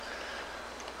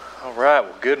All right,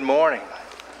 well, good morning.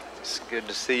 It's good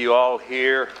to see you all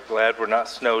here. Glad we're not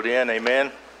snowed in,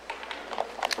 amen.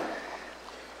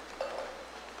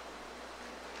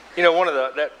 You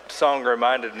know, that song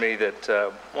reminded me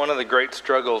that one of the great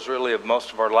struggles really of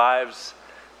most of our lives,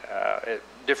 at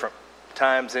different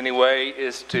times anyway,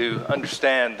 is to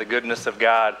understand the goodness of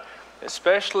God,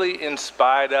 especially in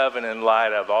spite of and in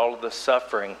light of all of the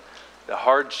suffering, the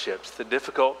hardships, the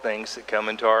difficult things that come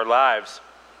into our lives.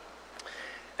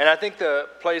 And I think the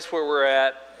place where we're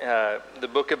at, the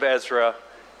book of Ezra,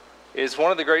 is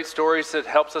one of the great stories that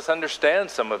helps us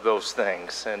understand some of those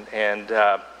things. And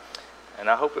I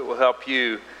hope it will help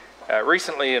you.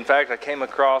 Recently, in fact, I came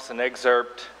across an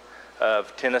excerpt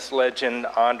of tennis legend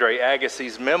Andre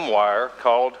Agassi's memoir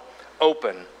called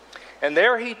Open. And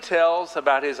there he tells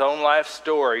about his own life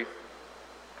story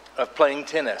of playing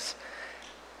tennis.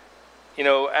 You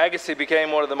know, Agassi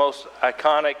became one of the most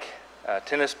iconic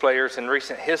tennis players in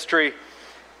recent history,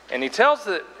 and he tells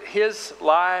that his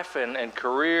life and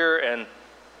career and,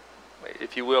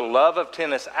 if you will, love of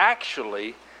tennis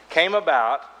actually came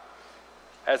about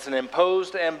as an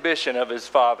imposed ambition of his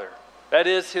father. That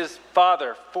is, his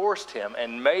father forced him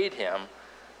and made him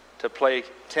to play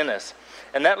tennis,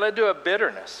 and that led to a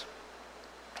bitterness.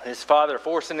 His father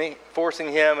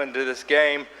forcing him into this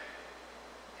game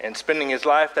and spending his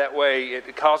life that way,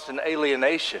 it caused an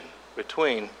alienation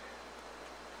between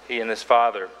he and his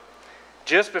father.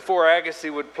 Just before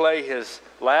Agassi would play his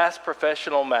last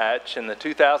professional match in the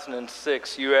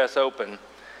 2006 U.S. Open,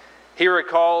 he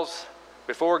recalls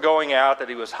before going out that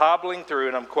he was hobbling through,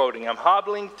 and I'm quoting, "I'm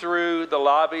hobbling through the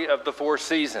lobby of the Four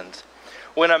Seasons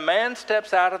when a man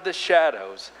steps out of the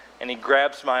shadows and he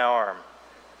grabs my arm.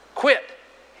 'Quit,'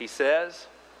 he says.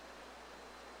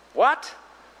 'What?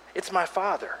 It's my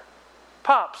father.'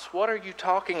 'Pops, what are you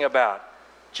talking about?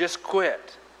 Just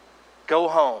quit. Go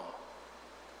home.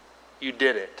 You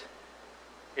did it.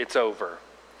 It's over.'"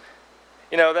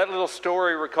 You know, that little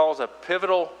story recalls a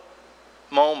pivotal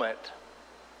moment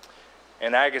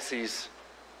in Agassi's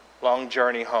long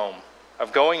journey home,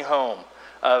 of going home,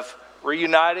 of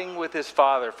reuniting with his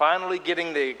father, finally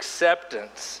getting the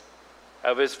acceptance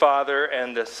of his father,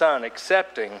 and the son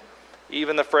accepting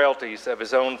even the frailties of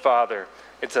his own father.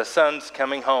 It's a son's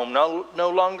coming home, no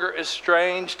longer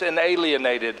estranged and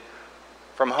alienated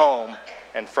from home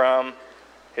and from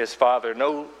his father,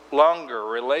 no longer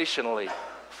relationally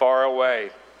far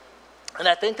away. And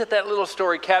I think that little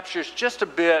story captures just a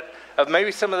bit of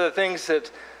maybe some of the things that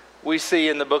we see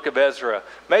in the book of Ezra.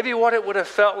 Maybe what it would have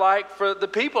felt like for the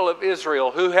people of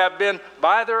Israel who have been,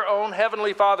 by their own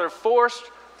heavenly Father, forced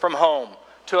from home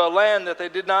to a land that they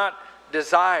did not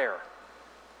desire.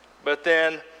 But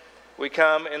then we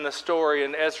come in the story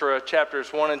in Ezra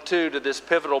chapters 1 and 2 to this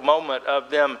pivotal moment of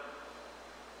them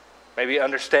maybe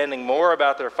understanding more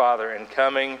about their father and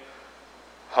coming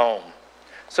home.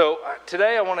 So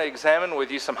today I want to examine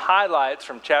with you some highlights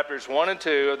from chapters 1 and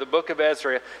 2 of the book of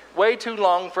Ezra. Way too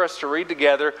long for us to read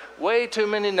together, way too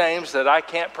many names that I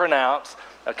can't pronounce,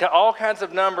 all kinds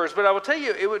of numbers, but I will tell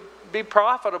you it would be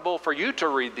profitable for you to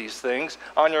read these things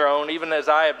on your own, even as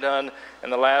I have done in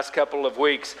the last couple of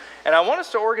weeks. And I want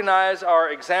us to organize our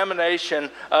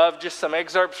examination of just some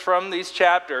excerpts from these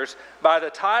chapters by the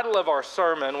title of our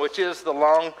sermon, which is The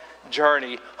Long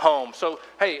Journey Home. So,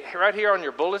 hey, right here on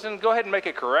your bulletin, go ahead and make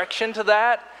a correction to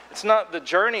that. It's not the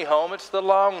journey home, it's the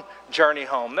long journey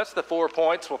home. That's the 4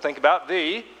 points we'll think about.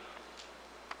 The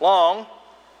long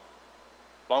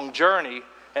journey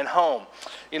and home.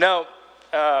 You know,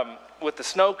 with the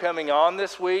snow coming on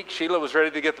this week, Sheila was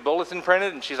ready to get the bulletin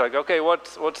printed, and she's like, "Okay,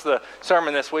 what's the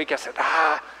sermon this week?" I said,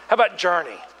 how about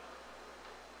journey?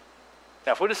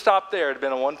 Now, if we'd have stopped there, it'd have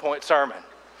been a 1-point sermon.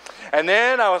 And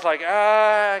then I was like,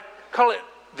 call it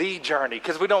The Journey,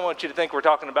 because we don't want you to think we're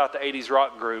talking about the 80s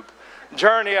rock group.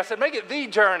 Journey, I said, make it The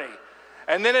Journey.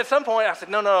 And then at some point I said,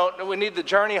 no, we need the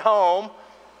journey home.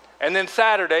 And then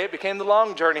Saturday, it became the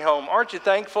long journey home. Aren't you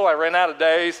thankful I ran out of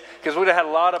days? Because we'd have had a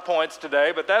lot of points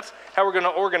today. But that's how we're going to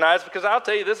organize, because I'll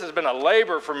tell you, this has been a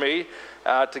labor for me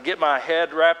to get my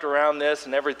head wrapped around this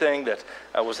and everything that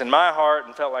was in my heart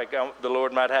and felt like the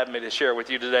Lord might have me to share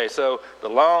with you today. So, the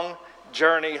long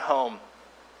journey home.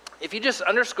 If you just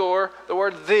underscore the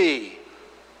word "the"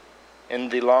 in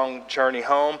the long journey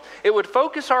home, it would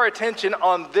focus our attention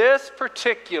on this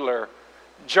particular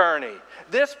journey.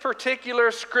 This particular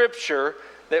scripture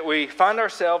that we find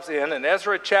ourselves in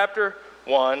Ezra chapter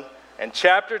 1 and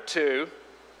chapter 2,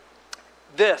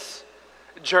 this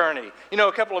journey. You know,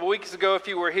 a couple of weeks ago, if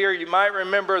you were here, you might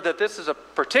remember that this is a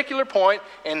particular point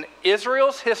in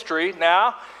Israel's history.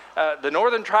 Now, the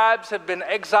northern tribes have been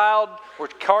exiled, were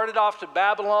carted off to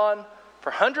Babylon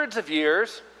for hundreds of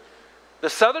years. the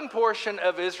southern portion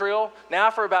of Israel,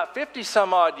 now for about 50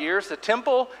 some odd years, the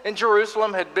temple in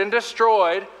Jerusalem had been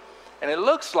destroyed, and it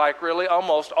looks like really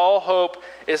almost all hope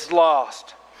is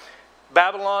lost.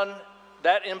 Babylon,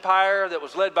 that empire that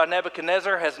was led by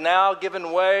Nebuchadnezzar, has now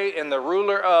given way, and the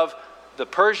ruler of the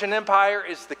Persian Empire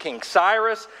is the King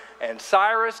Cyrus. And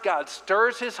Cyrus, God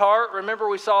stirs his heart. Remember,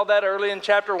 we saw that early in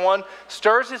chapter 1.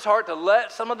 Stirs his heart to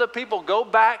let some of the people go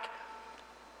back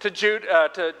to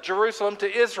Jerusalem,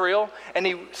 to Israel. And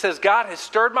he says, God has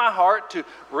stirred my heart to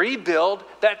rebuild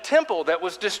that temple that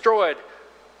was destroyed.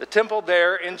 The temple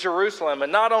there in Jerusalem.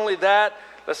 And not only that,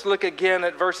 let's look again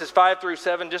at verses 5 through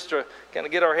 7 just to kind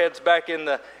of get our heads back in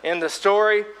the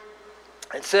story.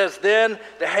 It says, then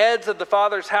the heads of the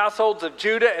fathers' households of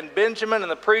Judah and Benjamin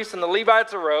and the priests and the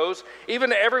Levites arose,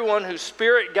 even everyone whose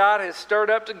spirit God has stirred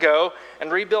up to go and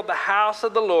rebuild the house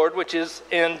of the Lord, which is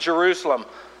in Jerusalem.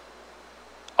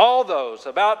 All those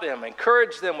about them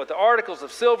encouraged them with the articles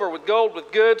of silver, with gold,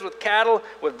 with goods, with cattle,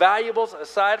 with valuables.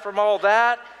 Aside from all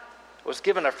that, was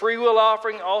given a freewill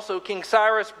offering. Also King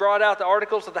Cyrus brought out the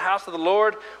articles of the house of the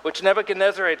Lord, which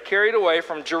Nebuchadnezzar had carried away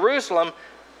from Jerusalem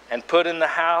and put in the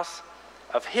house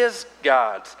of his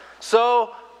gods.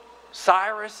 So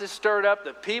Cyrus is stirred up.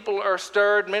 The people are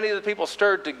stirred. Many of the people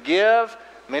stirred to give.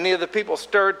 Many of the people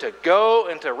stirred to go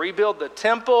and to rebuild the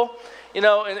temple. You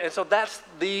know, and so that's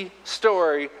the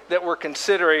story that we're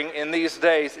considering in these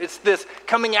days. It's this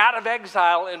coming out of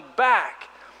exile and back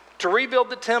to rebuild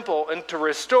the temple and to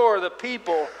restore the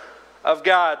people of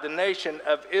God, the nation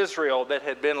of Israel that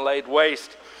had been laid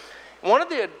waste. One of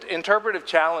the interpretive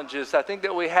challenges I think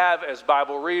that we have as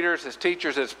Bible readers, as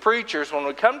teachers, as preachers, when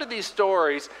we come to these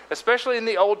stories, especially in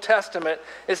the Old Testament,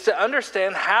 is to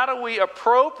understand how do we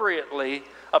appropriately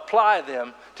apply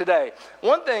them today.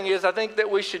 One thing is I think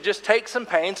that we should just take some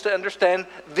pains to understand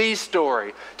the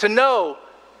story, to know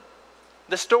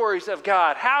the stories of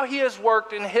God, how He has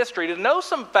worked in history, to know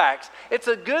some facts. It's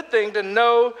a good thing to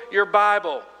know your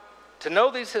Bible, to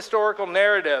know these historical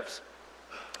narratives.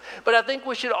 But I think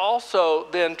we should also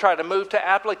then try to move to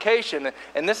application.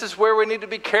 And this is where we need to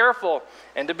be careful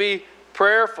and to be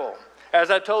prayerful. As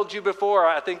I told you before,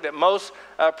 I think that most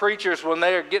preachers, when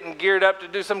they are getting geared up to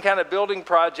do some kind of building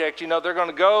project, you know, they're going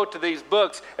to go to these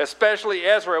books, especially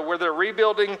Ezra, where they're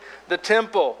rebuilding the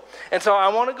temple. And so I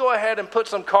want to go ahead and put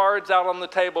some cards out on the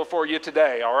table for you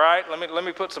today, all right? Let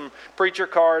me put some preacher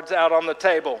cards out on the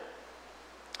table.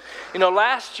 You know,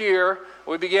 last year,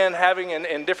 we began having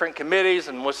in different committees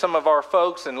and with some of our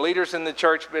folks and leaders in the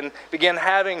church began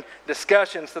having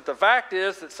discussions that the fact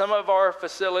is that some of our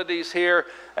facilities here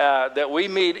that we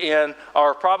meet in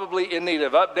are probably in need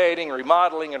of updating,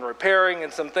 remodeling, and repairing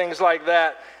and some things like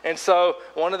that. And so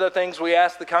one of the things we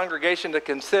asked the congregation to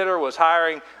consider was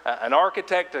hiring an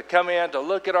architect to come in to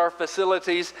look at our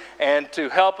facilities and to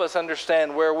help us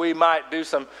understand where we might do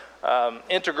some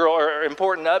integral or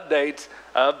important updates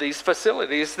of these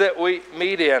facilities that we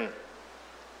meet in.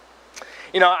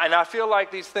 You know, and I feel like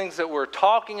these things that we're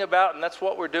talking about, and that's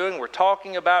what we're doing, we're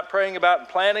talking about, praying about, and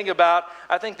planning about,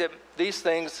 I think that these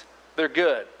things, they're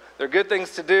good. They're good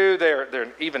things to do.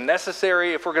 They're even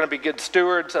necessary if we're going to be good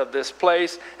stewards of this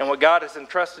place and what God has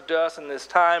entrusted to us in this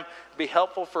time, be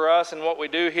helpful for us in what we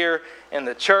do here in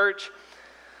the church.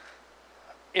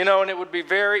 You know, and it would be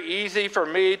very easy for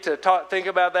me to think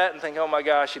about that and think, oh my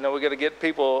gosh, you know, we got to get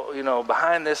people, you know,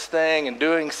 behind this thing and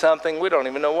doing something. We don't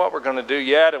even know what we're going to do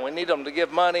yet, and we need them to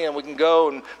give money, and we can go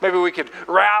and maybe we could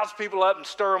rouse people up and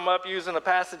stir them up using a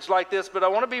passage like this. But I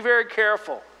want to be very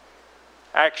careful,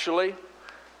 actually.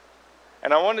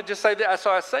 And I want to just say that.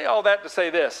 So I say all that to say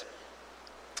this.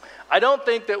 I don't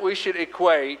think that we should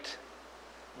equate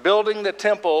building the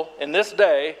temple in this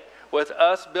day with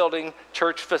us building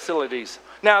church facilities.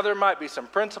 Now, there might be some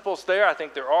principles there. I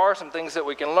think there are some things that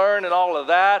we can learn and all of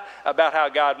that about how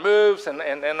God moves and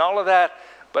all of that.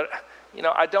 But, you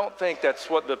know, I don't think that's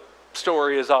what the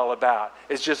story is all about.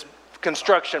 It's just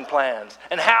construction plans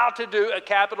and how to do a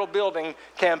capital building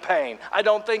campaign. I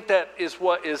don't think that is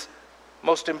what is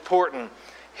most important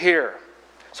here.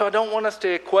 So I don't want us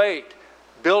to equate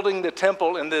building the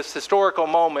temple in this historical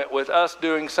moment with us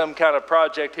doing some kind of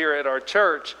project here at our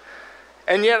church.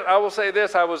 And yet, I will say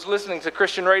this, I was listening to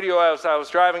Christian radio as I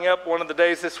was driving up one of the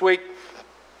days this week,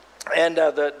 and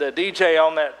the DJ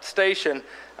on that station,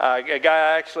 a guy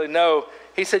I actually know,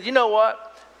 he said, you know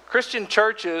what? Christian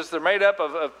churches, they're made up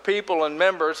of people and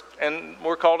members, and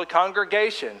we're called a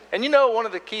congregation. And you know one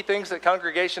of the key things that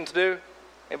congregations do?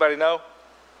 Anybody know?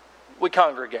 We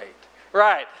congregate.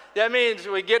 Right. That means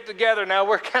we get together. Now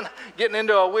we're kind of getting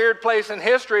into a weird place in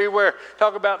history where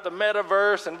talk about the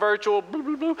metaverse and virtual, blah,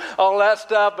 blah, blah, all that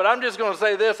stuff. But I'm just going to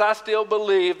say this. I still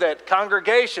believe that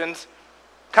congregations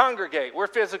Congregate. We're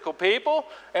physical people,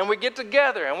 and we get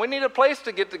together, and we need a place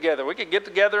to get together. We could get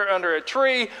together under a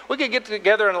tree. We could get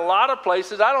together in a lot of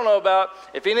places. I don't know about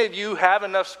if any of you have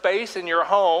enough space in your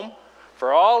home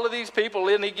for all of these people.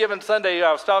 Any given Sunday,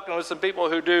 I was talking with some people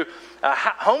who do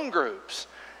home groups,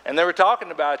 and they were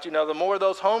talking about, the more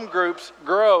those home groups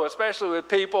grow, especially with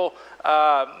people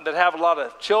that have a lot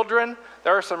of children,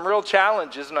 there are some real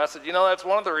challenges. And I said, that's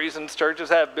one of the reasons churches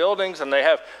have buildings, and they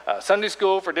have Sunday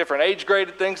school for different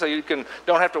age-graded things, so you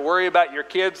don't have to worry about your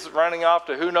kids running off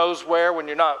to who knows where when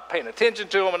you're not paying attention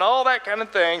to them and all that kind of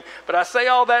thing. But I say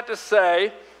all that to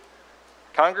say,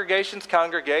 congregations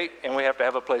congregate, and we have to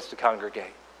have a place to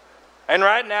congregate. And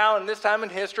right now, in this time in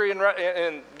history,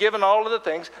 and given all of the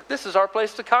things, this is our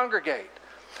place to congregate.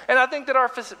 And I think that our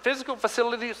physical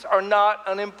facilities are not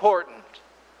unimportant.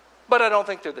 But I don't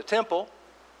think they're the temple,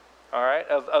 all right,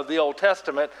 of the Old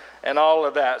Testament and all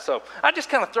of that. So I'm just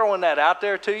kind of throwing that out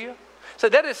there to you. So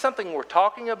that is something we're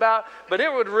talking about, but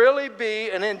it would really be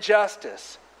an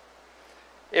injustice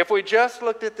if we just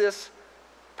looked at this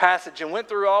passage and went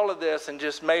through all of this and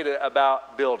just made it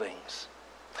about buildings.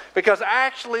 Because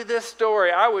actually this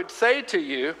story, I would say to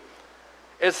you,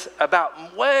 is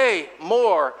about way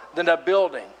more than a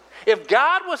building. If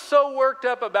God was so worked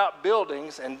up about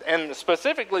buildings, and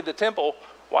specifically the temple,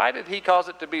 why did he cause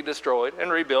it to be destroyed and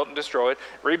rebuilt and destroyed,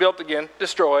 rebuilt again,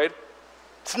 destroyed?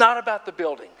 It's not about the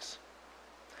buildings.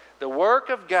 The work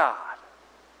of God,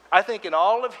 I think in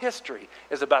all of history,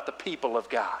 is about the people of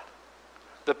God.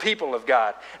 The people of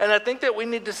God. And I think that we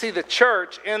need to see the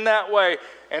church in that way.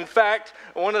 In fact,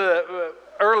 one of the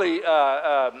early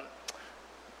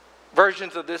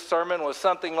versions of this sermon was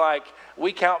something like,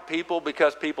 we count people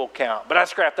because people count. But I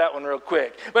scrapped that one real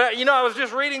quick. But I was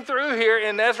just reading through here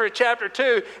in Ezra chapter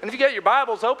 2, and if you got your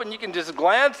Bibles open, you can just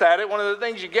glance at it. One of the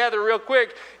things you gather real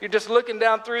quick, you're just looking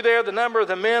down through there, the number of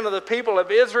the men of the people of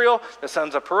Israel, the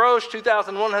sons of Parosh,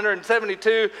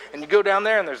 2,172, and you go down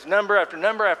there and there's number after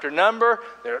number after number.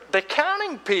 They're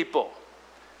counting people.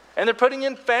 And they're putting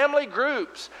in family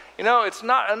groups. It's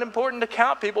not unimportant to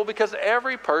count people because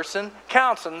every person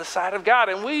counts in the sight of God.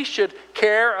 And we should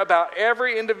care about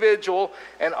every individual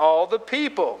and all the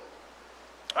people.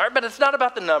 All right, but it's not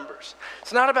about the numbers.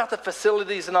 It's not about the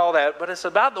facilities and all that. But it's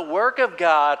about the work of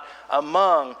God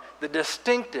among the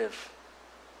distinctive,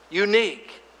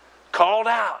 unique, called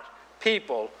out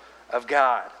people of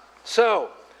God.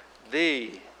 So,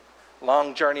 the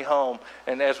long journey home.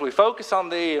 And as we focus on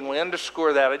thee and we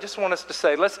underscore that, I just want us to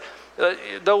say,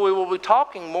 though we will be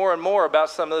talking more and more about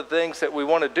some of the things that we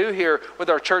want to do here with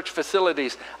our church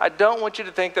facilities, I don't want you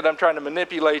to think that I'm trying to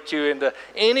manipulate you into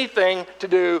anything to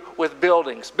do with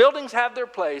buildings. Buildings have their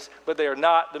place, but they are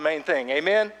not the main thing.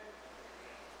 Amen?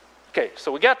 Okay,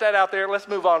 so we got that out there. Let's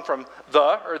move on from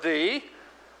the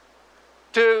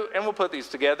to, and we'll put these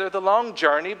together, the long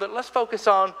journey, but let's focus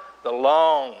on the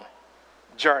long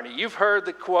journey. You've heard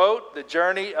the quote, the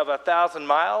journey of 1,000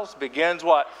 miles begins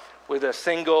what? With a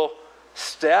single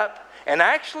step. And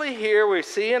actually here we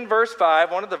see in verse 5,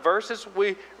 one of the verses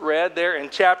we read there in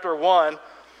chapter 1,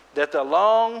 that the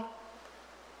long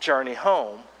journey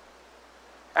home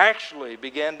actually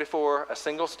began before a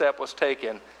single step was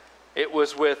taken. It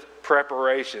was with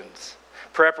preparations.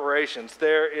 Preparations.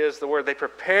 There is the word. They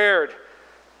prepared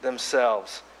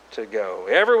themselves to go.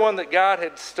 Everyone that God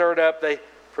had stirred up, they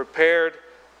prepared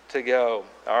to go.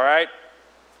 All right?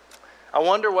 I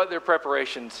wonder what their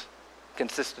preparations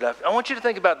consisted of. I want you to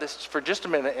think about this for just a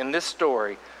minute in this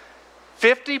story.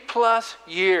 50 plus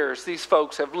years these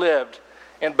folks have lived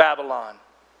in Babylon.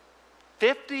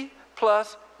 50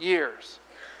 plus years.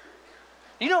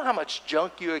 You know how much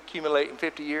junk you accumulate in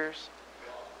 50 years?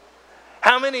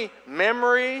 How many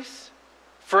memories,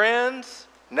 friends,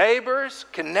 neighbors,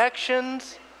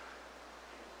 connections,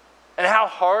 and how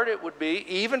hard it would be,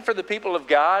 even for the people of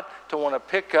God, to want to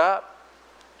pick up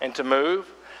and to move.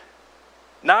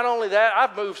 Not only that,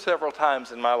 I've moved several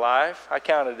times in my life. I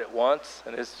counted it once,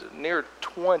 and it's near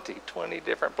 20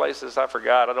 different places. I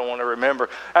forgot. I don't want to remember.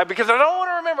 Because I don't want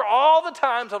to remember all the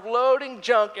times of loading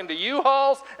junk into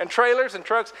U-Hauls and trailers and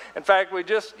trucks. In fact, we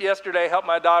just yesterday helped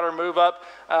my daughter move up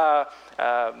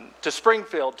to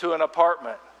Springfield to an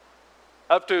apartment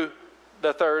up to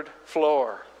the 3rd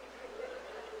floor.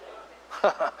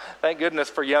 Thank goodness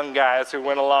for young guys who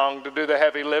went along to do the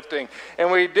heavy lifting. And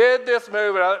we did this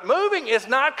move. Moving is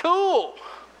not cool.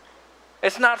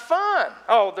 It's not fun.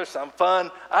 Oh, there's some fun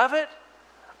of it.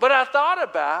 But I thought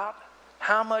about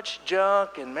how much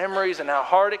junk and memories and how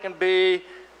hard it can be.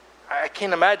 I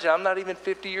can't imagine. I'm not even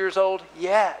 50 years old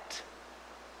yet.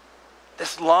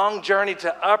 This long journey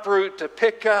to uproot, to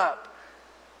pick up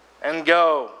and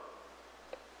go.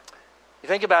 You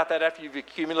think about that after you've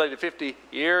accumulated 50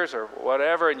 years or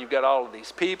whatever, and you've got all of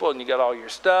these people, and you've got all your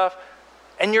stuff,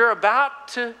 and you're about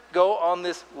to go on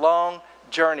this long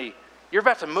journey. You're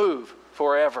about to move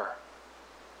forever.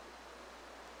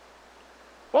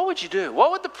 What would you do?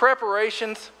 What would the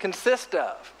preparations consist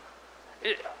of?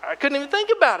 I couldn't even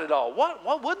think about it all.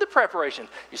 What would the preparations?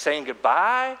 You're saying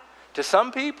goodbye to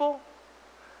some people?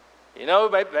 You know,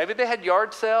 maybe they had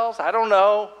yard sales. I don't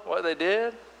know what they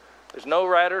did. There's no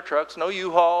Ryder trucks, no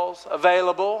U-Hauls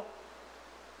available.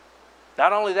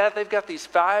 Not only that, they've got these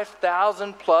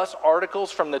 5,000 plus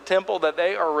articles from the temple that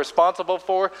they are responsible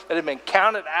for that have been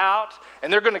counted out,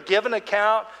 and they're going to give an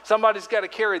account. Somebody's got to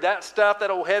carry that stuff, that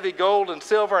old heavy gold and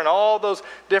silver and all those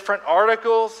different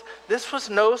articles. This was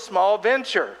no small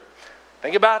venture.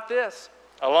 Think about this.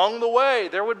 Along the way,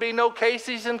 there would be no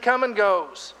Casey's and Come and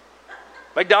Go's.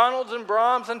 McDonald's and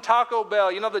Brahms and Taco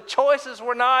Bell. You know, the choices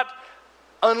were not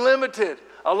unlimited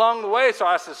along the way, so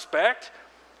I suspect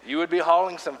you would be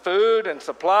hauling some food and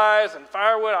supplies and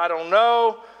firewood. I don't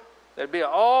know. There'd be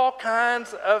all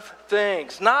kinds of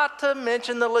things, not to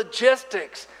mention the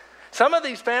logistics. Some of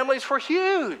these families were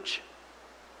huge,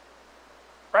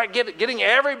 right? Getting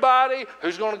everybody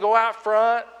who's going to go out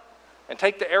front and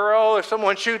take the arrow if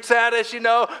someone shoots at us, you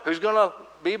know, who's going to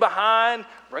be behind,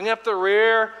 bring up the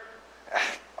rear.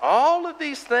 All of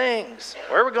these things.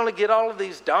 Where are we going to get all of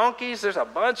these donkeys? There's a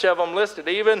bunch of them listed.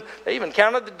 They even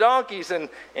counted the donkeys in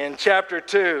chapter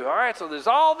 2. All right, so there's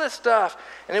all this stuff.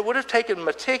 And it would have taken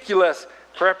meticulous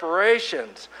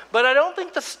preparations. But I don't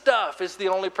think the stuff is the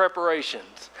only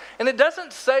preparations. And it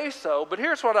doesn't say so, but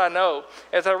here's what I know.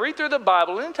 As I read through the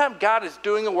Bible, anytime God is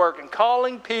doing a work and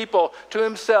calling people to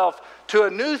himself, to a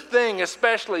new thing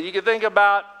especially, you can think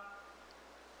about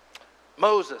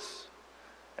Moses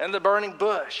and the burning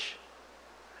bush,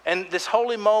 and this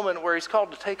holy moment where he's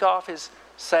called to take off his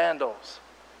sandals.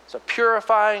 It's a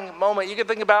purifying moment. You can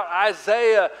think about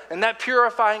Isaiah and that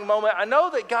purifying moment. I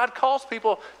know that God calls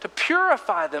people to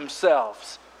purify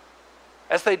themselves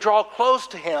as they draw close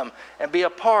to him and be a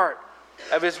part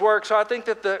of his work. So I think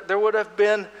that there would have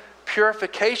been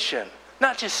purification,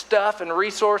 not just stuff and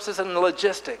resources and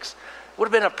logistics. It would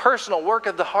have been a personal work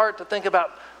of the heart to think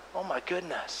about, oh my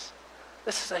goodness,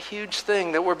 this is a huge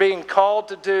thing that we're being called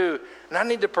to do. And I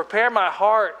need to prepare my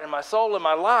heart and my soul and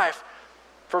my life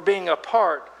for being a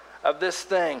part of this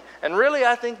thing. And really,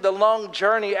 I think the long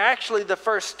journey, actually the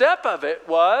first step of it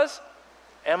was,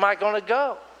 am I going to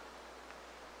go?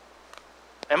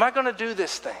 Am I going to do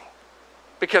this thing?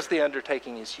 Because the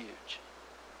undertaking is huge.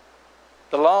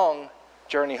 The long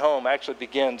journey home actually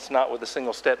begins not with a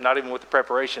single step, not even with the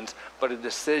preparations, but a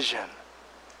decision.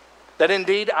 That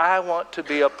indeed I want to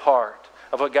be a part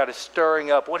of what God is stirring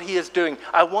up, what he is doing.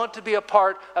 I want to be a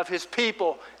part of his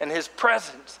people and his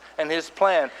presence and his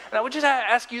plan. And I would just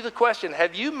ask you the question,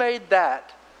 have you made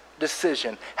that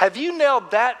decision? Have you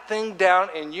nailed that thing down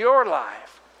in your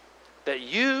life that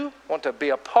you want to be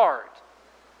a part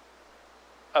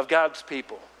of God's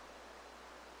people?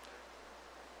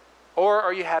 Or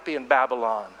are you happy in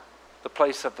Babylon, the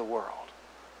place of the world,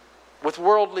 with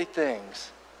worldly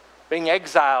things, being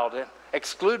exiled and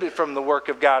excluded from the work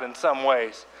of God in some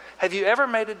ways? Have you ever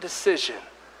made a decision?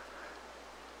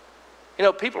 You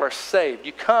know, people are saved.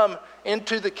 You come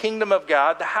into the kingdom of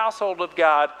God, the household of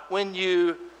God, when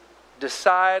you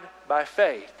decide by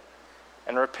faith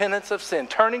and repentance of sin,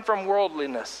 turning from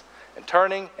worldliness and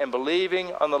turning and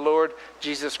believing on the Lord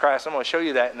Jesus Christ. I'm going to show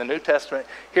you that in the New Testament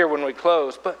here when we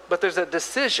close. But there's a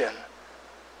decision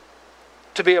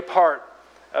to be a part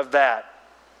of that.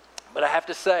 But I have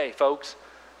to say, folks,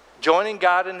 joining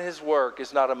God in his work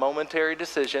is not a momentary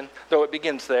decision, though it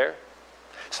begins there.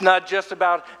 It's not just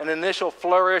about an initial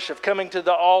flourish of coming to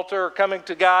the altar, coming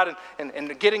to God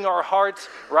and getting our hearts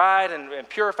right and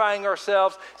purifying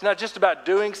ourselves. It's not just about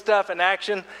doing stuff in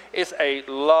action. It's a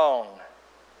long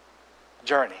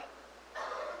journey.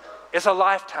 It's a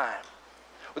lifetime.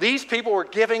 These people were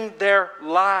giving their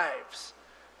lives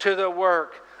to the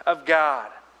work of God.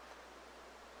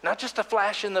 Not just a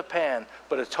flash in the pan,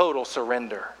 but a total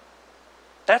surrender.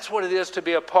 That's what it is to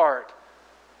be a part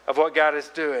of what God is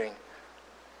doing.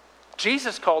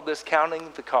 Jesus called this counting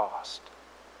the cost.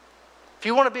 If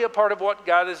you want to be a part of what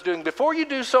God is doing, before you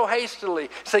do so hastily,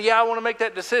 say, yeah, I want to make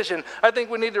that decision, I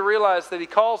think we need to realize that he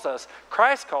calls us,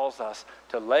 Christ calls us,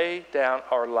 to lay down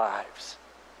our lives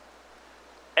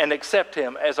and accept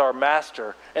him as our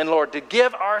master and Lord, to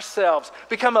give ourselves,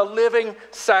 become a living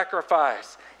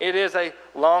sacrifice. It is a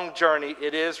long journey.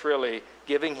 It is really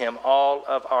giving him all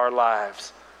of our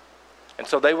lives. And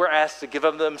so they were asked to give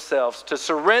of themselves, to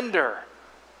surrender.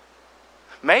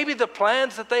 Maybe the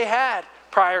plans that they had,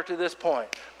 prior to this point.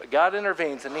 But God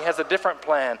intervenes, and he has a different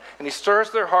plan, and he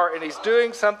stirs their heart, and he's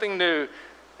doing something new,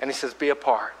 and he says, be a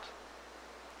part.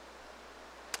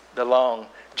 The long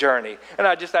journey. And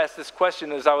I just asked this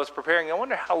question as I was preparing. I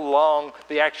wonder how long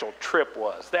the actual trip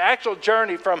was. The actual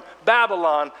journey from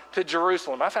Babylon to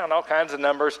Jerusalem. I found all kinds of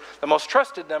numbers. The most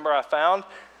trusted number I found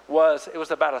was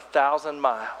about 1,000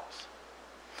 miles.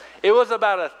 It was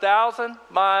about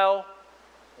 1,000-mile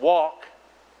walk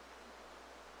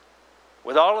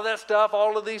with all of that stuff,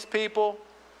 all of these people,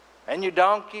 and your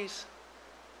donkeys.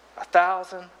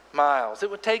 1,000 miles. It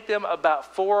would take them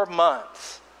about 4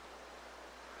 months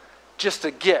just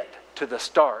to get to the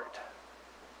start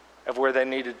of where they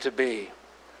needed to be.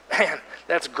 Man,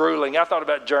 that's grueling. I thought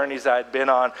about journeys I'd been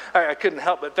on. I couldn't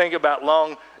help but think about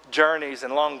long journeys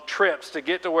and long trips to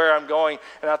get to where I'm going.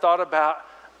 And I thought about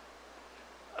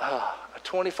a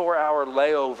 24-hour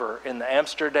layover in the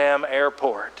Amsterdam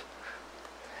airport.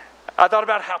 I thought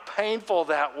about how painful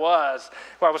that was.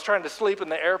 When I was trying to sleep in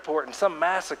the airport, and some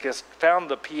masochist found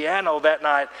the piano that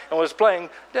night and was playing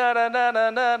da da da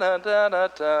da da da da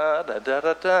da da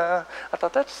da da. I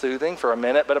thought that's soothing for a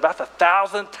minute, but about the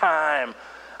 1,000th time,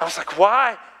 I was like,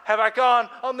 why have I gone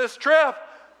on this trip?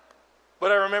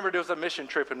 But I remembered it was a mission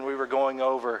trip, and we were going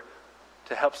over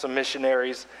to help some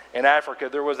missionaries in Africa.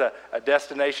 There was a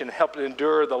destination to help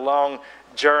endure the long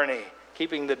journey,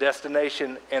 keeping the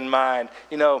destination in mind.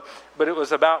 But it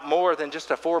was about more than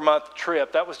just a 4-month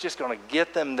trip. That was just going to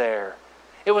get them there.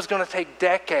 It was going to take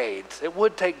decades. It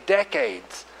would take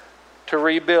decades to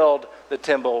rebuild the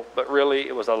temple, but really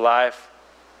it was a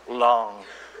lifelong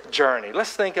journey.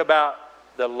 Let's think about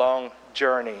the long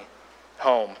journey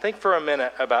home. Think for a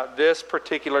minute about this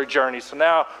particular journey. So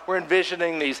now we're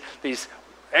envisioning these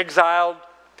exiled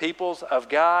peoples of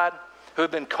God who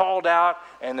have been called out,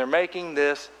 and they're making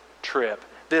this trip,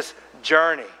 this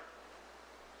journey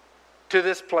to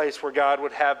this place where God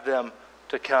would have them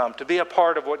to come, to be a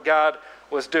part of what God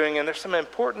was doing. And there's some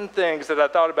important things that I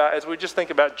thought about as we just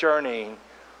think about journeying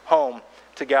home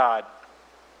to God.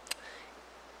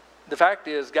 The fact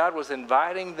is, God was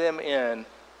inviting them in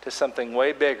to something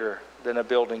way bigger than a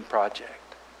building project.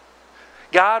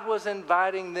 God was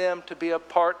inviting them to be a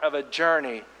part of a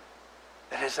journey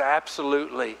that is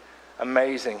absolutely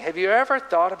amazing. Have you ever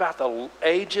thought about the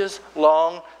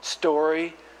ages-long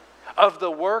story of the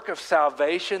work of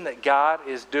salvation that God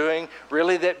is doing?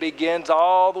 Really, that begins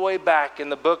all the way back in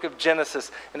the book of Genesis,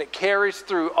 and it carries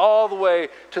through all the way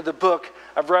to the book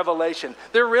of Revelation.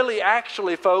 There really,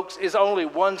 actually, folks, is only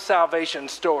one salvation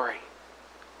story.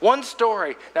 One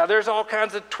story. Now, there's all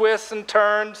kinds of twists and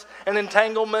turns and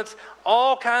entanglements,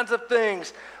 all kinds of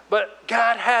things. But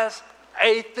God has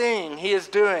a thing He is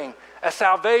doing, a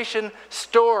salvation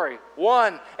story.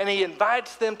 One, and He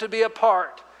invites them to be a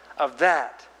part of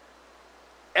that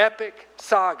epic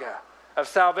saga of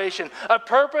salvation. A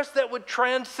purpose that would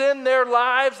transcend their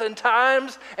lives and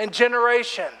times and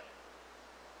generation.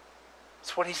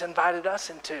 That's what He's invited us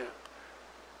into.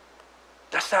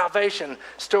 The salvation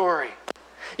story.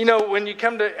 When you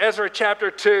come to Ezra chapter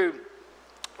 2,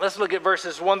 let's look at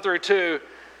verses 1 through 2.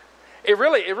 It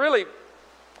really,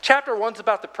 chapter 1's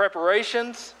about the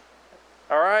preparations,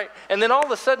 all right? And then all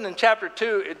of a sudden in chapter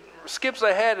 2, it skips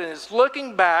ahead and is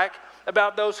looking back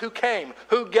about those who came,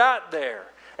 who got there.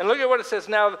 And look at what it says.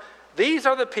 Now, these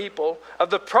are the people of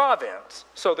the province,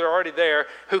 so they're already there,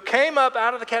 who came up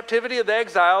out of the captivity of the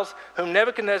exiles, whom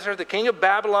Nebuchadnezzar, the king of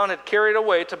Babylon, had carried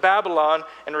away to Babylon,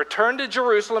 and returned to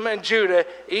Jerusalem and Judah,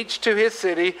 each to his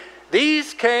city.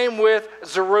 These came with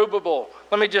Zerubbabel.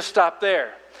 Let me just stop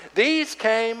there. These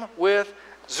came with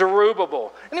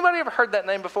Zerubbabel. Anybody ever heard that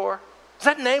name before? Does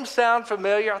that name sound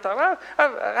familiar? I thought,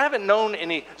 I haven't known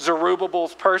any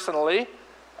Zerubbabels personally.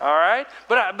 All right?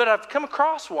 But I've come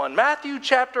across one. Matthew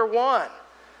chapter 1.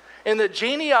 In the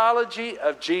genealogy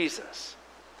of Jesus.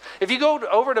 If you go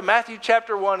over to Matthew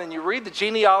chapter 1 and you read the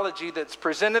genealogy that's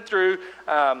presented through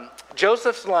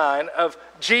Joseph's line of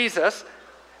Jesus,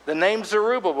 the name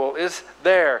Zerubbabel is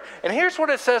there. And here's what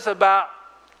it says about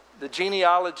the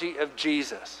genealogy of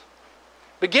Jesus.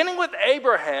 Beginning with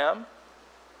Abraham,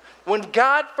 when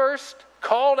God first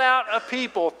called out a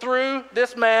people through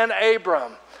this man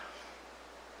Abram,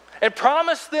 and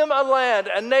promised them a land,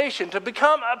 a nation, to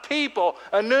become a people,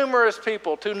 a numerous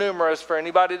people, too numerous for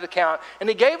anybody to count. And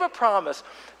He gave a promise,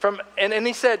 and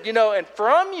He said, and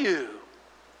from you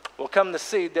will come the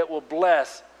seed that will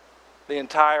bless the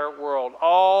entire world,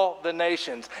 all the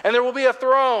nations. And there will be a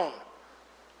throne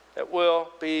that will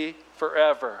be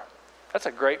forever. That's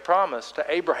a great promise to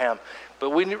Abraham.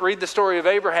 But we read the story of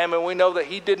Abraham and we know that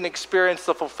he didn't experience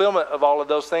the fulfillment of all of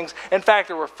those things. In fact,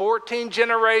 there were 14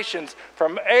 generations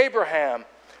from Abraham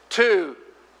to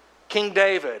King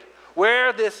David,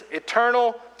 where this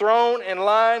eternal throne and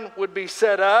line would be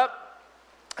set up.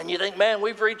 And you think, man,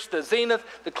 we've reached the zenith,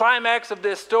 the climax of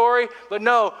this story. But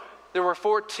no, there were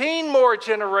 14 more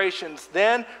generations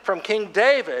then from King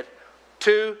David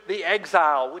to the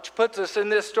exile, which puts us in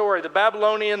this story, the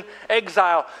Babylonian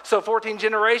exile. So 14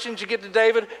 generations, you get to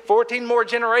David, 14 more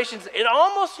generations. It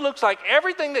almost looks like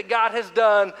everything that God has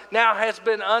done now has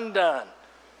been undone.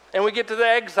 And we get to the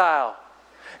exile.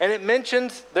 And it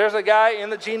mentions there's a guy in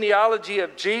the genealogy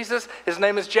of Jesus. His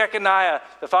name is Jeconiah,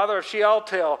 the father of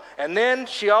Shealtiel. And then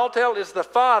Shealtiel is the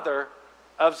father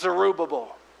of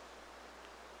Zerubbabel.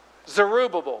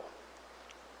 Zerubbabel.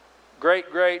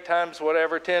 Great times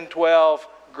whatever, 10, 12,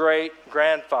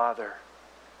 great-grandfather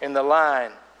in the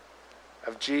line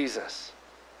of Jesus.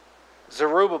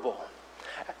 Zerubbabel.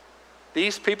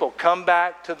 These people come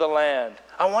back to the land.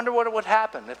 I wonder what would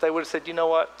happen if they would have said, you know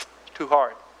what, too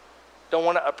hard. Don't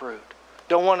want to uproot.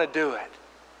 Don't want to do it.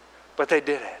 But they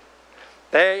did it.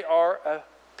 They are a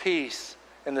piece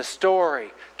in the story.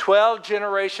 12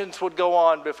 generations would go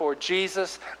on before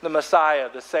Jesus, the Messiah,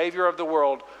 the Savior of the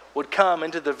world, would come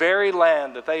into the very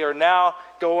land that they are now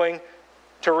going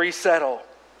to resettle.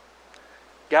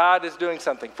 God is doing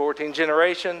something. 14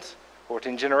 generations,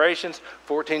 14 generations,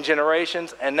 14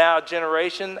 generations, and now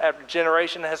generation after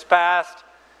generation has passed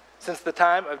since the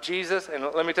time of Jesus. And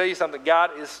let me tell you something,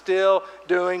 God is still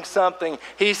doing something.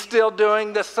 He's still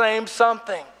doing the same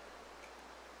something.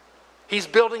 He's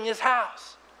building his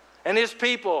house and his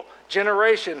people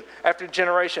generation after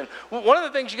generation. One of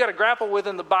the things you got to grapple with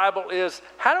in the Bible is,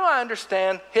 how do I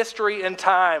understand history and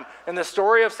time and the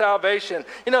story of salvation?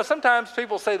 You know, sometimes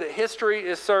people say that history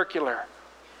is circular.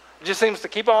 It just seems to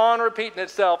keep on repeating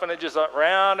itself, and it just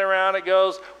round and round it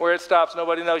goes. Where it stops,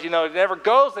 nobody knows. You know, it never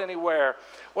goes anywhere.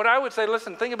 What I would say,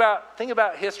 listen, think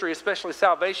about history, especially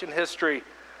salvation history,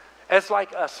 as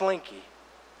like a slinky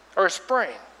or a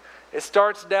spring. It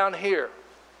starts down here,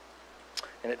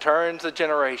 and it turns a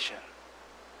generation.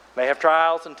 They have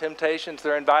trials and temptations.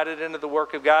 They're invited into the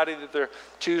work of God, either they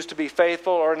choose to be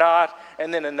faithful or not,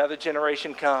 and then another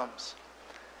generation comes.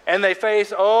 And they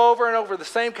face over and over the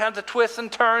same kinds of twists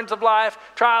and turns of life,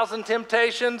 trials and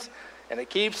temptations, and it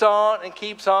keeps on and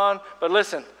keeps on. But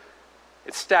listen,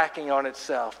 it's stacking on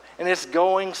itself, and it's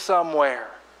going somewhere.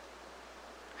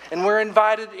 And we're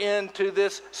invited into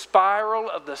this spiral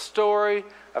of the story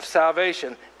of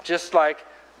salvation, just like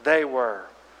they were.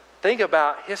 Think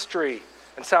about history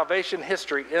and salvation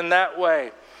history in that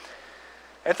way.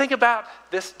 And think about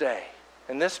this day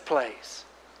and this place.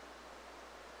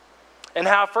 And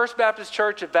how First Baptist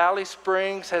Church of Valley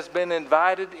Springs has been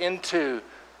invited into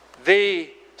the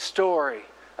story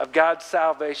of God's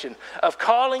salvation, of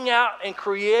calling out and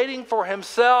creating for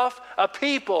himself a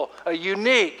people, a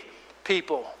unique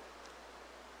people,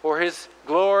 for his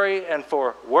glory and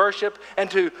for worship,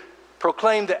 and to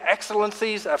proclaim the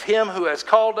excellencies of him who has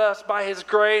called us by his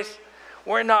grace.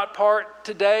 We're not part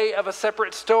today of a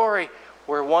separate story.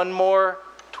 We're one more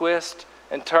twist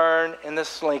and turn in the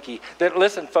slinky that,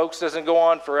 listen, folks, doesn't go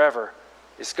on forever.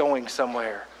 It's going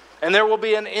somewhere. And there will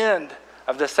be an end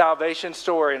of the salvation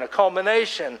story and a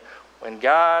culmination when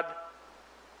God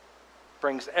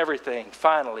brings everything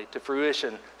finally to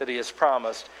fruition that he has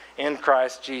promised in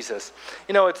Christ Jesus.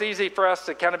 You know, it's easy for us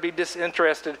to kind of be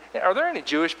disinterested. Are there any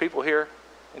Jewish people here?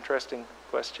 Interesting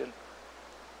question.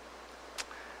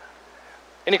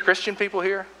 Any Christian people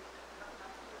here?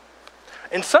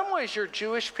 In some ways, you're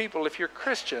Jewish people if you're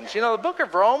Christians. You know, the book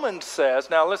of Romans says,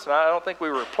 now listen, I don't think we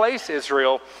replace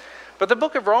Israel, but the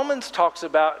book of Romans talks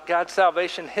about God's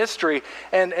salvation history.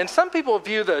 And some people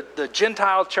view the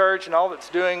Gentile church and all that's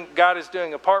doing, God is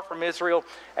doing apart from Israel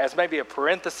as maybe a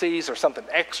parenthesis or something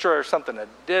extra or something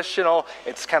additional.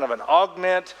 It's kind of an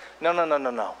augment.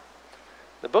 No.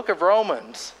 The book of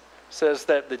Romans says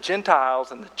that the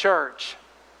Gentiles and the church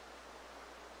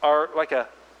are like a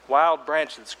wild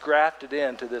branch that's grafted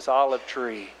into this olive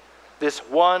tree. This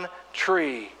one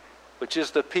tree, which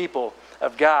is the people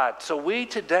of God. So we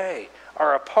today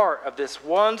are a part of this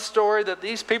one story that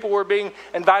these people were being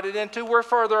invited into. We're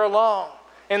further along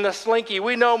in the slinky.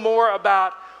 We know more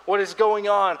about what is going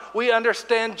on. We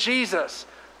understand Jesus,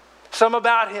 some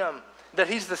about him, that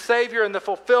he's the Savior and the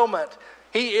fulfillment.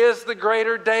 He is the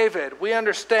greater David. We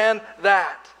understand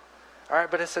that. All right,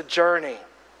 but it's a journey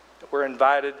that we're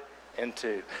invited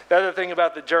into. The other thing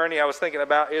about the journey I was thinking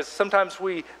about is sometimes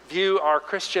we view our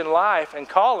Christian life and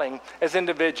calling as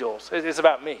individuals. It's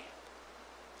about me.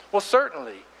 Well,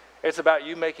 certainly, it's about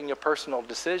you making a personal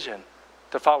decision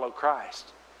to follow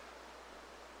Christ.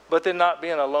 But then not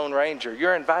being a lone ranger.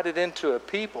 You're invited into a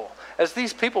people. As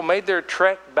these people made their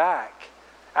trek back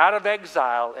out of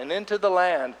exile and into the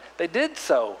land, they did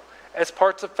so as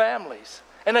parts of families,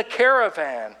 in a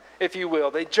caravan, if you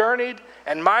will. They journeyed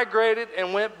and migrated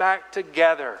and went back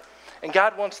together. And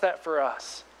God wants that for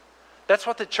us. That's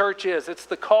what the church is. It's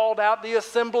the called out, the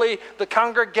assembly, the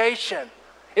congregation.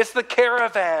 It's the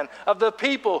caravan of the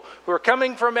people who are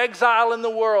coming from exile in the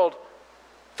world,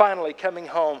 finally coming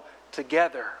home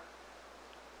together.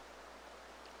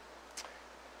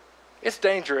 It's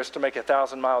dangerous to make a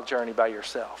 1,000-mile journey by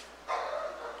yourself.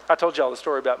 I told y'all the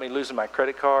story about me losing my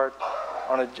credit card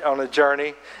on a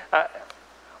journey. I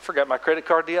forgot my credit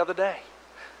card the other day.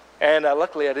 And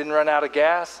luckily I didn't run out of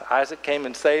gas. Isaac came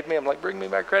and saved me. I'm like, bring me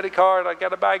my credit card. I got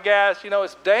to buy gas. You know,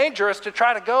 it's dangerous to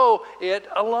try to go it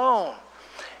alone.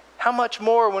 How much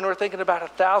more when we're thinking about a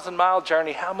 1,000-mile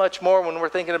journey? How much more when we're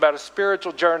thinking about a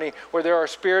spiritual journey where there are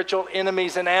spiritual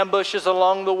enemies and ambushes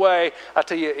along the way? I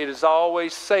tell you, it is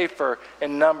always safer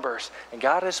in numbers. And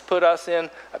God has put us in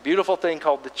a beautiful thing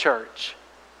called the church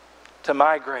to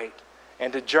migrate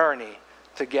and to journey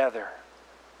together.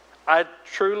 I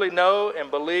truly know and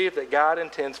believe that God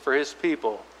intends for His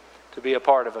people to be a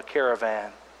part of a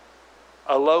caravan,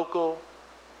 a local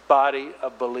body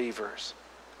of believers,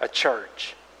 a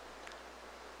church.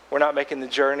 We're not making the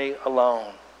journey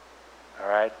alone, all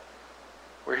right?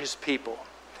 We're His people.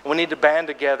 We need to band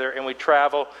together and we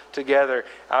travel together.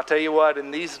 I'll tell you what,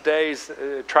 in these days,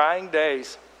 trying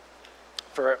days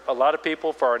for a lot of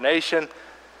people, for our nation,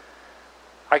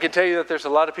 I can tell you that there's a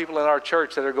lot of people in our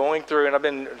church that are going through, and I've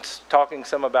been talking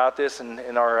some about this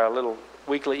in our little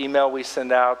weekly email we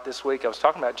send out this week. I was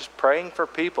talking about just praying for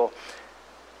people.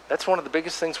 That's one of the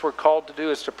biggest things we're called to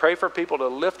do, is to pray for people, to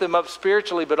lift them up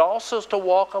spiritually, but also to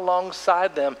walk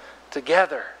alongside them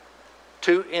together,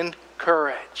 to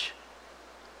encourage,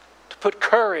 to put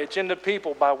courage into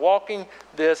people by walking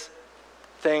this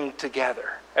thing together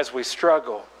as we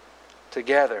struggle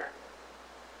together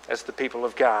as the people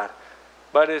of God.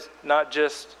 But it's not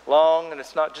just long, and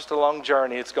it's not just a long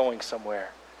journey, it's going somewhere.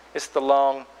 It's the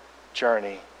long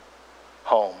journey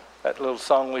home. That little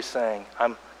song we sang,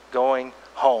 I'm going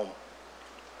home.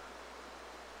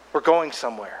 We're going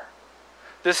somewhere.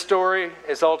 This story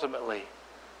is ultimately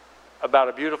about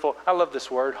a beautiful, I love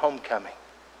this word, homecoming.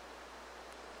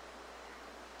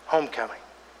 Homecoming.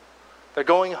 They're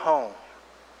going home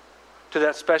to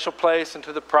that special place and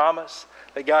to the promise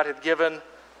that God had given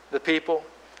the people.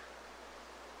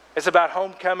 It's about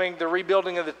homecoming, the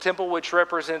rebuilding of the temple, which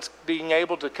represents being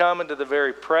able to come into the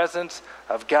very presence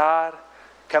of God,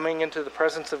 coming into the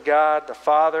presence of God, the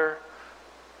Father,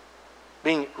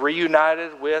 being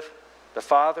reunited with the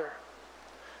Father.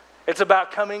 It's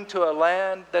about coming to a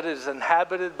land that is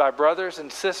inhabited by brothers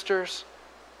and sisters.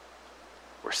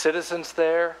 We're citizens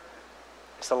there.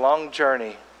 It's a long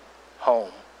journey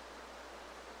home.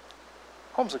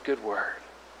 Home's a good word.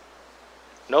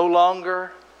 No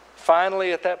longer,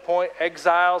 finally at that point,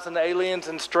 exiles and aliens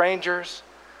and strangers.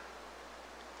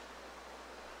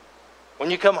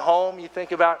 When you come home, you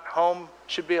think about home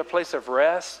should be a place of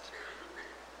rest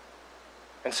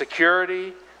and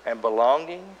security and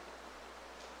belonging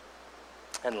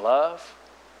and love.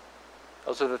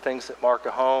 Those are the things that mark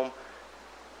a home.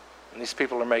 And these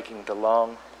people are making the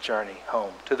long journey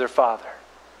home to their Father,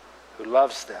 who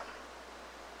loves them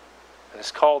and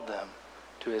has called them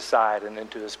to His side and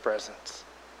into His presence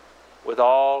with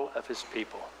all of His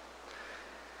people.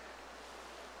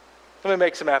 Let me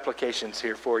make some applications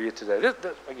here for you today. This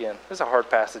is a hard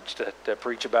passage to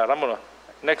preach about. I'm going to,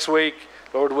 next week,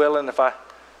 Lord willing, if I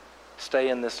stay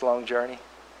in this long journey,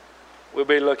 we'll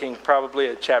be looking probably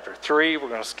at chapter 3. We're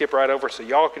going to skip right over so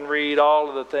y'all can read all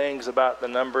of the things about the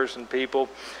numbers and people.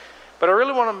 But I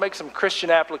really want to make some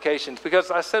Christian applications, because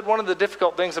I said one of the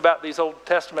difficult things about these Old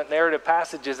Testament narrative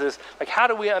passages is, like, how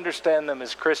do we understand them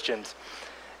as Christians?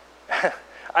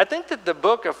 I think that the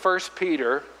book of 1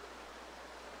 Peter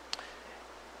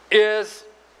is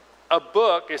a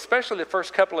book, especially the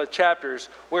first couple of chapters,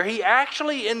 where he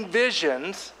actually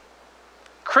envisions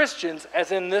Christians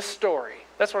as in this story.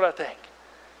 That's what I think.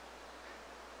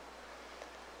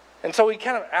 And so he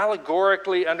kind of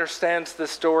allegorically understands the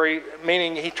story,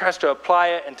 meaning he tries to apply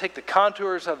it and take the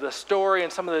contours of the story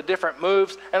and some of the different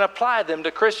moves and apply them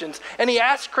to Christians. And he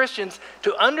asks Christians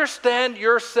to understand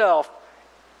yourself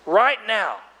right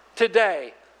now,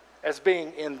 today, as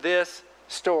being in this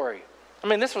story. I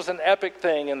mean, this was an epic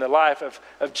thing in the life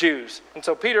of Jews. And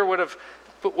so Peter would have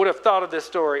thought of this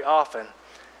story often.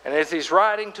 And as he's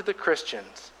writing to the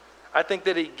Christians, I think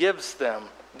that he gives them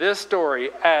this story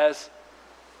as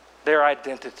their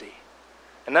identity.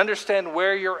 And understand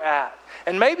where you're at.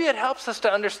 And maybe it helps us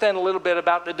to understand a little bit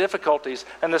about the difficulties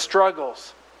and the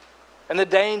struggles and the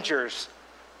dangers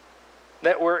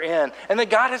that we're in, and that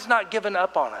God has not given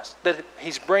up on us, that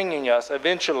he's bringing us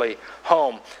eventually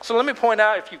home. So let me point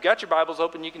out, if you've got your Bibles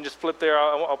open, you can just flip there.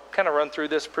 I'll kind of run through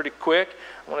this pretty quick.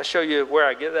 I want to show you where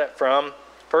I get that from.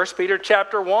 1 Peter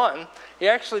chapter 1, he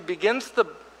actually begins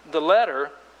the letter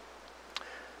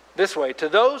this way. To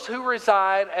those who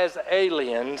reside as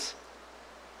aliens,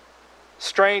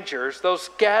 strangers, those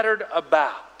scattered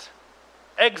about,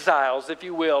 exiles, if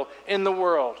you will, in the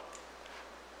world.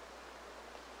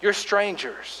 You're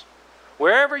strangers.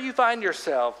 Wherever you find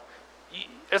yourself,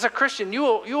 as a Christian, you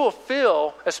will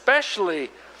feel, especially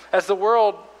as the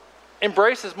world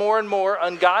embraces more and more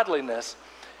ungodliness,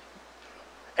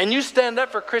 and you stand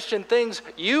up for Christian things,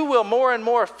 you will more and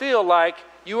more feel like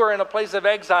you are in a place of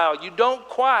exile. You don't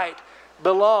quite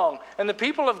belong. And the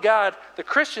people of God, the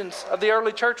Christians of the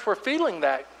early church, were feeling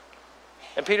that.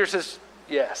 And Peter says,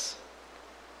 yes.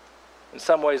 In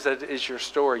some ways, that is your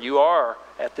story. You are,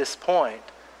 at this point,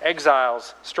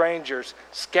 exiles, strangers,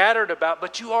 scattered about,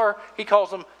 but you are, he calls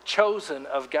them, chosen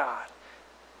of God.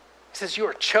 He says you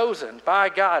are chosen by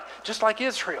God, just like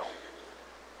Israel.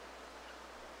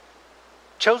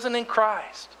 Chosen in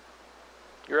Christ.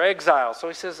 You're exiles. So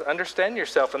he says, understand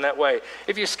yourself in that way.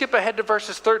 If you skip ahead to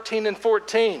verses 13 and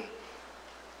 14,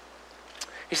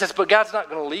 he says, but God's not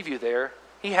going to leave you there.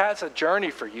 He has a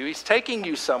journey for you. He's taking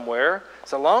you somewhere.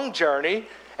 It's a long journey.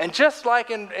 And just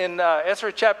like in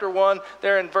Ezra chapter 1,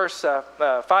 there in verse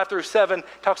 5 through 7,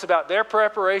 talks about their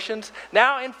preparations.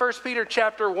 Now in 1 Peter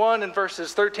chapter 1 and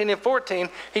verses 13 and 14,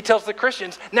 he tells the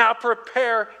Christians, now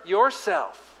prepare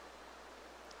yourself.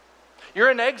 You're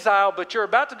in exile, but you're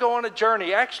about to go on a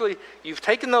journey. Actually, you've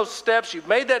taken those steps. You've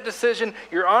made that decision.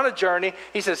 You're on a journey.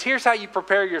 He says, here's how you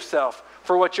prepare yourself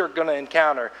for what you're going to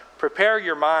encounter. Prepare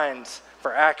your minds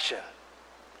for action,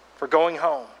 for going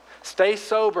home. Stay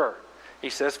sober. He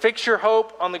says, fix your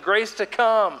hope on the grace to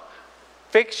come.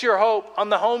 Fix your hope on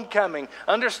the homecoming.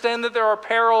 Understand that there are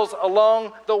perils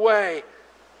along the way.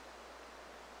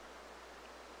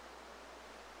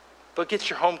 But get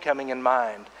your homecoming in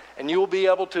mind, and you will be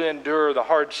able to endure the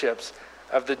hardships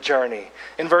of the journey.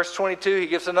 In verse 22, he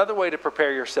gives another way to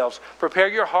prepare yourselves. Prepare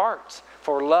your hearts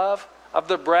for love of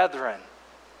the brethren.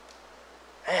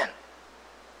 Man,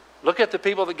 look at the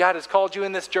people that God has called you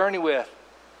in this journey with.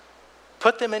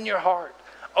 Put them in your heart.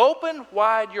 Open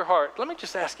wide your heart. Let me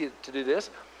just ask you to do this.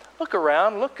 Look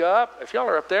around, look up. If y'all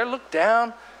are up there, look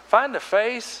down. Find a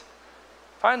face.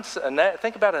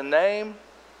 Think about a name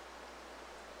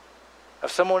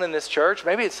of someone in this church.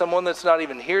 Maybe it's someone that's not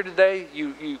even here today.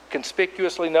 You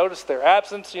conspicuously notice their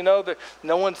absence. You know that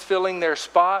no one's filling their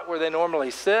spot where they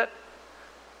normally sit.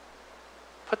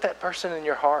 Put that person in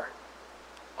your heart.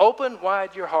 Open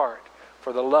wide your heart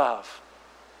for the love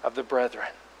of the brethren.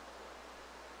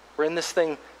 We're in this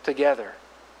thing together.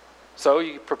 So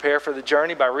you prepare for the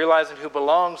journey by realizing who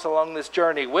belongs along this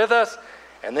journey with us.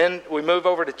 And then we move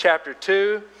over to chapter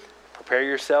 2. Prepare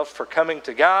yourselves for coming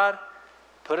to God.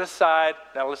 Put aside,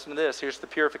 now listen to this, here's the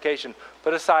purification.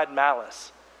 Put aside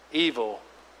malice, evil,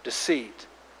 deceit,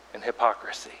 and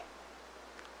hypocrisy.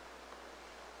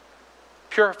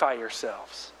 Purify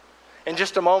yourselves. In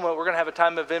just a moment, we're going to have a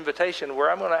time of invitation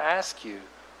where I'm going to ask you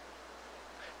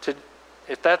to,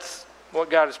 if that's what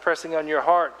God is pressing on your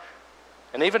heart,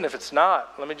 and even if it's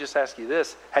not, let me just ask you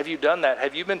this. Have you done that?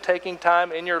 Have you been taking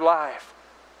time in your life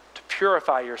to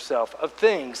purify yourself of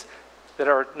things that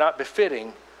are not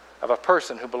befitting of a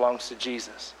person who belongs to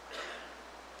Jesus?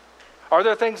 Are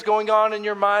there things going on in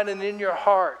your mind and in your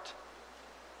heart,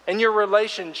 in your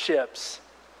relationships,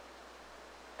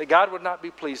 that God would not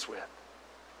be pleased with?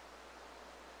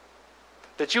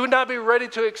 That you would not be ready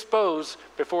to expose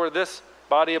before this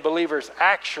body of believers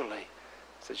actually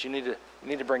says you need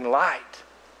to bring light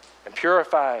and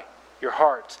purify your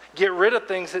hearts. Get rid of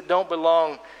things that don't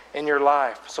belong in your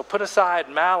life. So put aside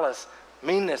malice,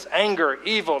 meanness, anger,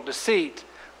 evil, deceit,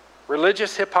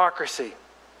 religious hypocrisy.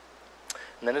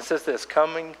 And then it says this,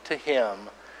 coming to him,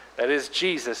 that is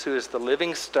Jesus, who is the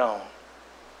living stone.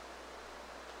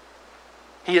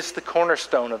 He is the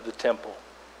cornerstone of the temple.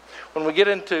 When we get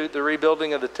into the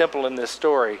rebuilding of the temple in this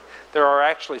story, there are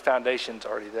actually foundations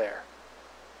already there.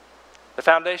 The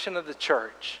foundation of the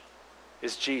church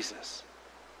is Jesus.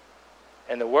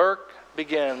 And the work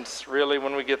begins really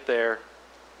when we get there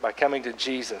by coming to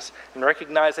Jesus and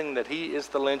recognizing that he is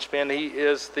the linchpin, he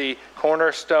is the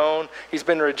cornerstone. He's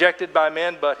been rejected by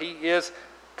men, but he is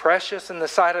precious in the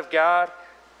sight of God.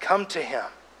 Come to him.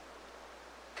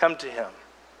 Come to him.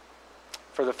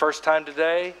 For the first time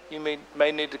today, you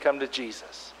may need to come to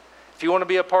Jesus. If you want to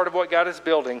be a part of what God is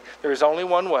building, there is only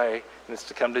one way, and it's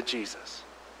to come to Jesus.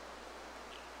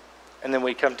 And then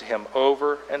we come to him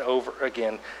over and over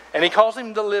again. And he calls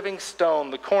him the living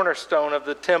stone, the cornerstone of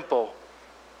the temple.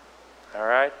 All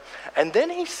right? And then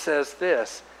he says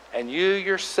this, and you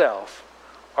yourself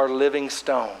are living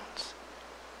stones,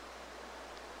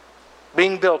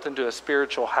 being built into a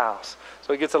spiritual house.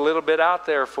 So he gets a little bit out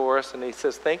there for us, and he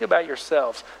says, think about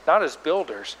yourselves, not as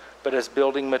builders, but as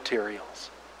building materials,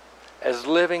 as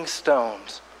living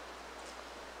stones.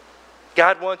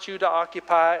 God wants you to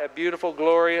occupy a beautiful,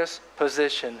 glorious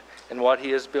position in what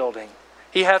he is building.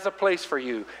 He has a place for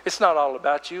you. It's not all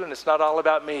about you, and it's not all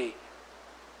about me,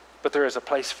 but there is a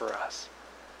place for us.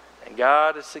 And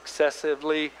God is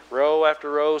successively, row after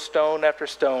row, stone after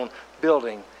stone,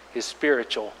 building his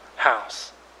spiritual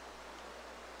house.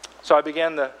 So I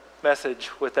began the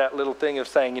message with that little thing of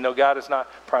saying, God is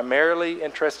not primarily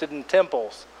interested in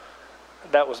temples.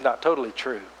 That was not totally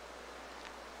true.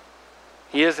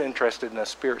 He is interested in a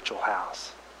spiritual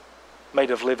house made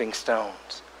of living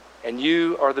stones. And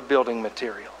you are the building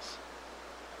materials,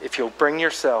 if you'll bring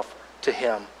yourself to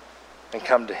him and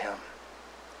come to him.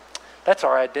 That's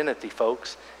our identity,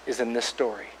 folks, is in this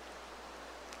story.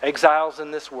 Exiles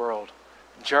in this world,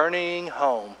 journeying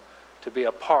home to be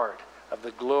a part of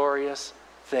the glorious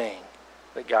thing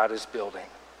that God is building.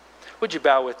 Would you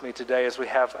bow with me today as we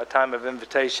have a time of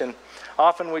invitation?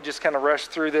 Often we just kind of rush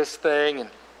through this thing,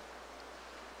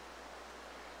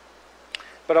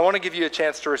 but I want to give you a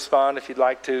chance to respond if you'd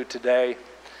like to today.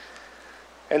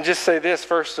 And just say this,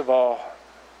 first of all.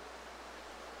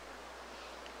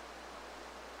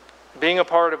 Being a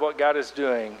part of what God is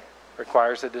doing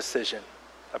requires a decision,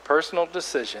 a personal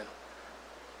decision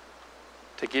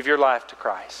to give your life to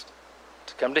Christ,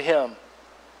 to come to him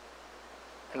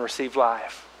and receive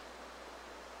life.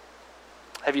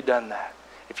 Have you done that?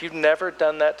 If you've never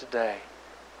done that today,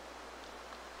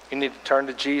 you need to turn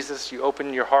to Jesus. You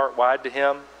open your heart wide to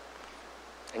him.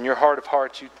 In your heart of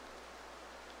hearts, you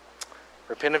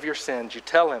repent of your sins. You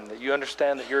tell him that you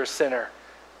understand that you're a sinner.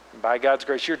 And by God's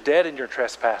grace, you're dead in your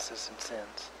trespasses and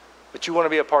sins. But you want to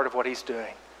be a part of what he's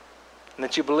doing. And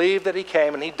that you believe that he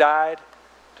came and he died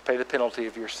to pay the penalty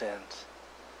of your sins.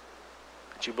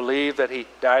 That you believe that he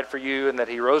died for you and that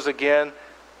he rose again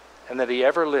and that he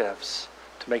ever lives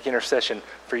to make intercession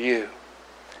for you.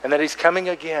 And that he's coming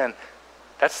again.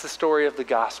 That's the story of the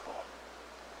gospel.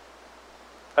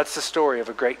 That's the story of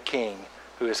a great king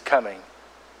who is coming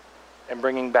and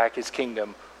bringing back his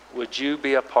kingdom. Would you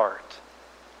be a part?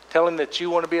 Tell him that you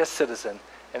want to be a citizen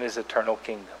in his eternal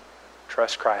kingdom.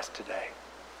 Trust Christ today.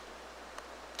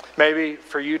 Maybe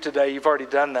for you today, you've already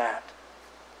done that.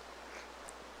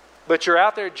 But you're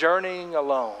out there journeying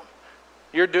alone.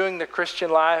 You're doing the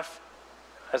Christian life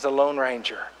as a lone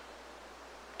ranger.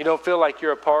 You don't feel like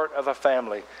you're a part of a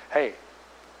family. Hey,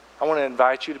 I want to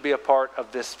invite you to be a part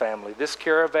of this family, this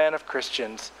caravan of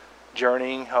Christians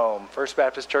journeying home. First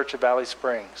Baptist Church of Valley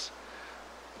Springs.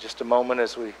 In just a moment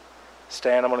as we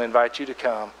stand, I'm going to invite you to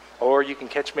come. Or you can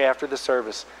catch me after the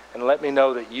service and let me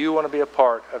know that you want to be a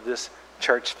part of this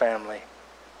church family.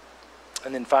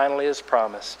 And then finally, as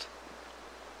promised,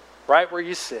 right where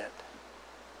you sit,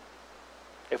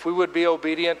 if we would be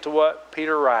obedient to what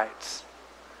Peter writes,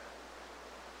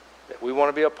 that we want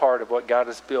to be a part of what God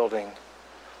is building,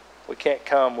 we can't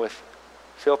come with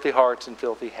filthy hearts and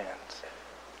filthy hands.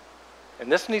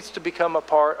 And this needs to become a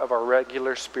part of our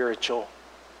regular spiritual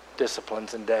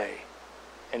disciplines and day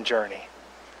and journey.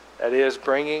 That is,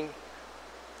 bringing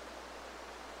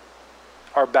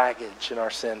our baggage and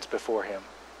our sins before him.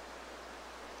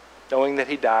 Knowing that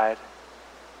he died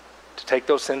to take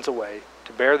those sins away,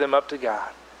 to bear them up to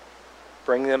God,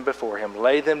 bring them before him,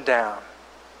 lay them down.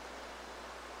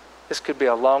 This could be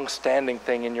a long-standing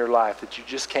thing in your life that you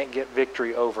just can't get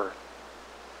victory over.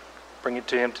 Bring it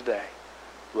to him today.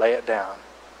 Lay it down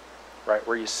right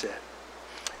where you sit.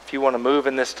 If you want to move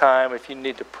in this time, if you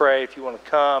need to pray, if you want to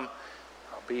come,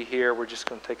 I'll be here. We're just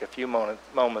going to take a few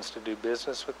moments to do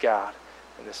business with God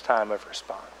in this time of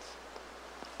response.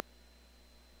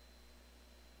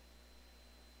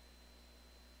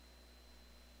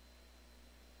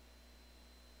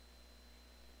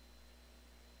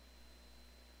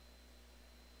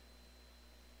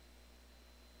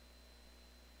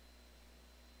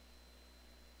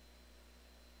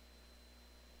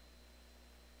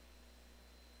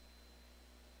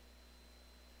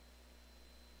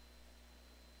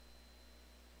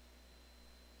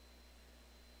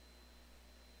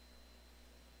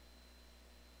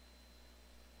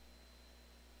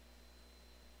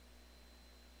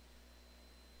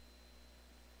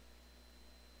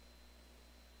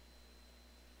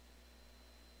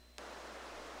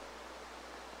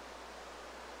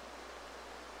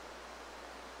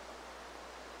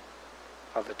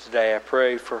 Father, today I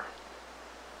pray for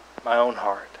my own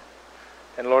heart.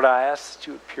 And Lord, I ask that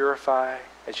you would purify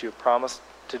as you have promised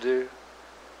to do,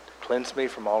 to cleanse me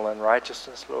from all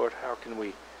unrighteousness. Lord, how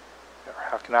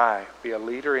can I be a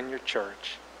leader in your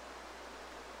church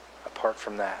apart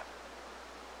from that?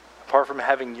 Apart from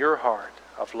having your heart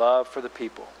of love for the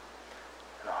people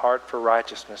and a heart for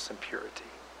righteousness and purity.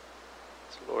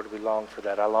 So Lord, we long for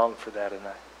that. I long for that, and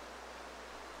I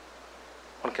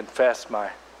want to confess my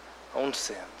own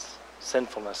sins,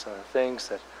 sinfulness, and the things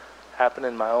that happen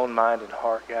in my own mind and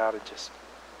heart, God, and just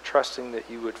trusting that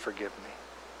you would forgive me.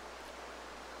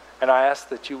 And I ask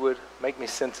that you would make me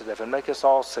sensitive and make us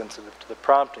all sensitive to the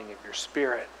prompting of your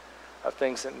Spirit of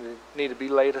things that need to be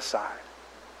laid aside.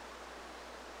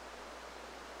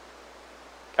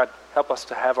 God, help us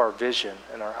to have our vision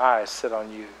and our eyes set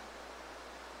on you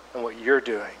and what you're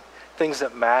doing. Things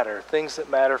that matter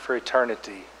for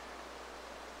eternity.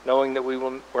 Knowing that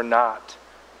we're not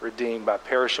redeemed by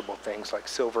perishable things like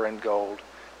silver and gold.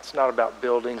 It's not about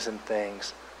buildings and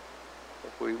things.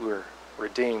 We were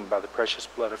redeemed by the precious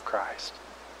blood of Christ.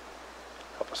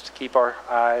 Help us to keep our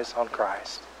eyes on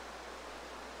Christ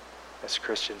as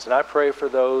Christians. And I pray for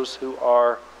those who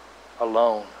are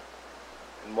alone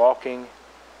and walking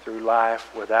through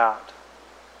life without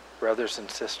brothers and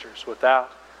sisters,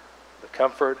 without the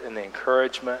comfort and the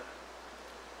encouragement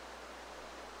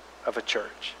of a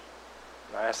church.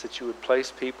 And I ask that you would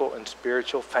place people in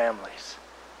spiritual families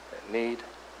that need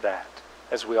that,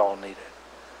 as we all need it.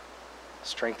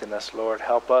 Strengthen us, Lord.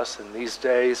 Help us in these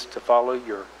days to follow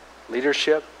your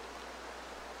leadership,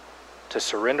 to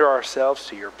surrender ourselves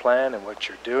to your plan and what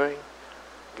you're doing.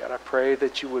 God, I pray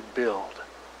that you would build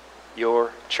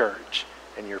your church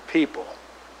and your people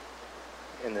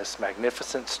in this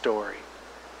magnificent story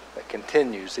that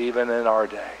continues even in our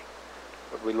day.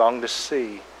 But we long to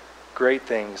see great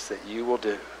things that you will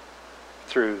do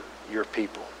through your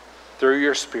people, through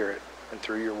your Spirit, and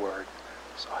through your word.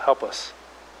 So help us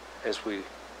as we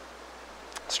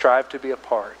strive to be a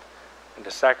part and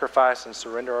to sacrifice and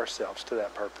surrender ourselves to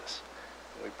that purpose.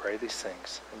 And we pray these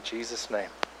things in Jesus' name.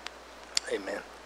 Amen.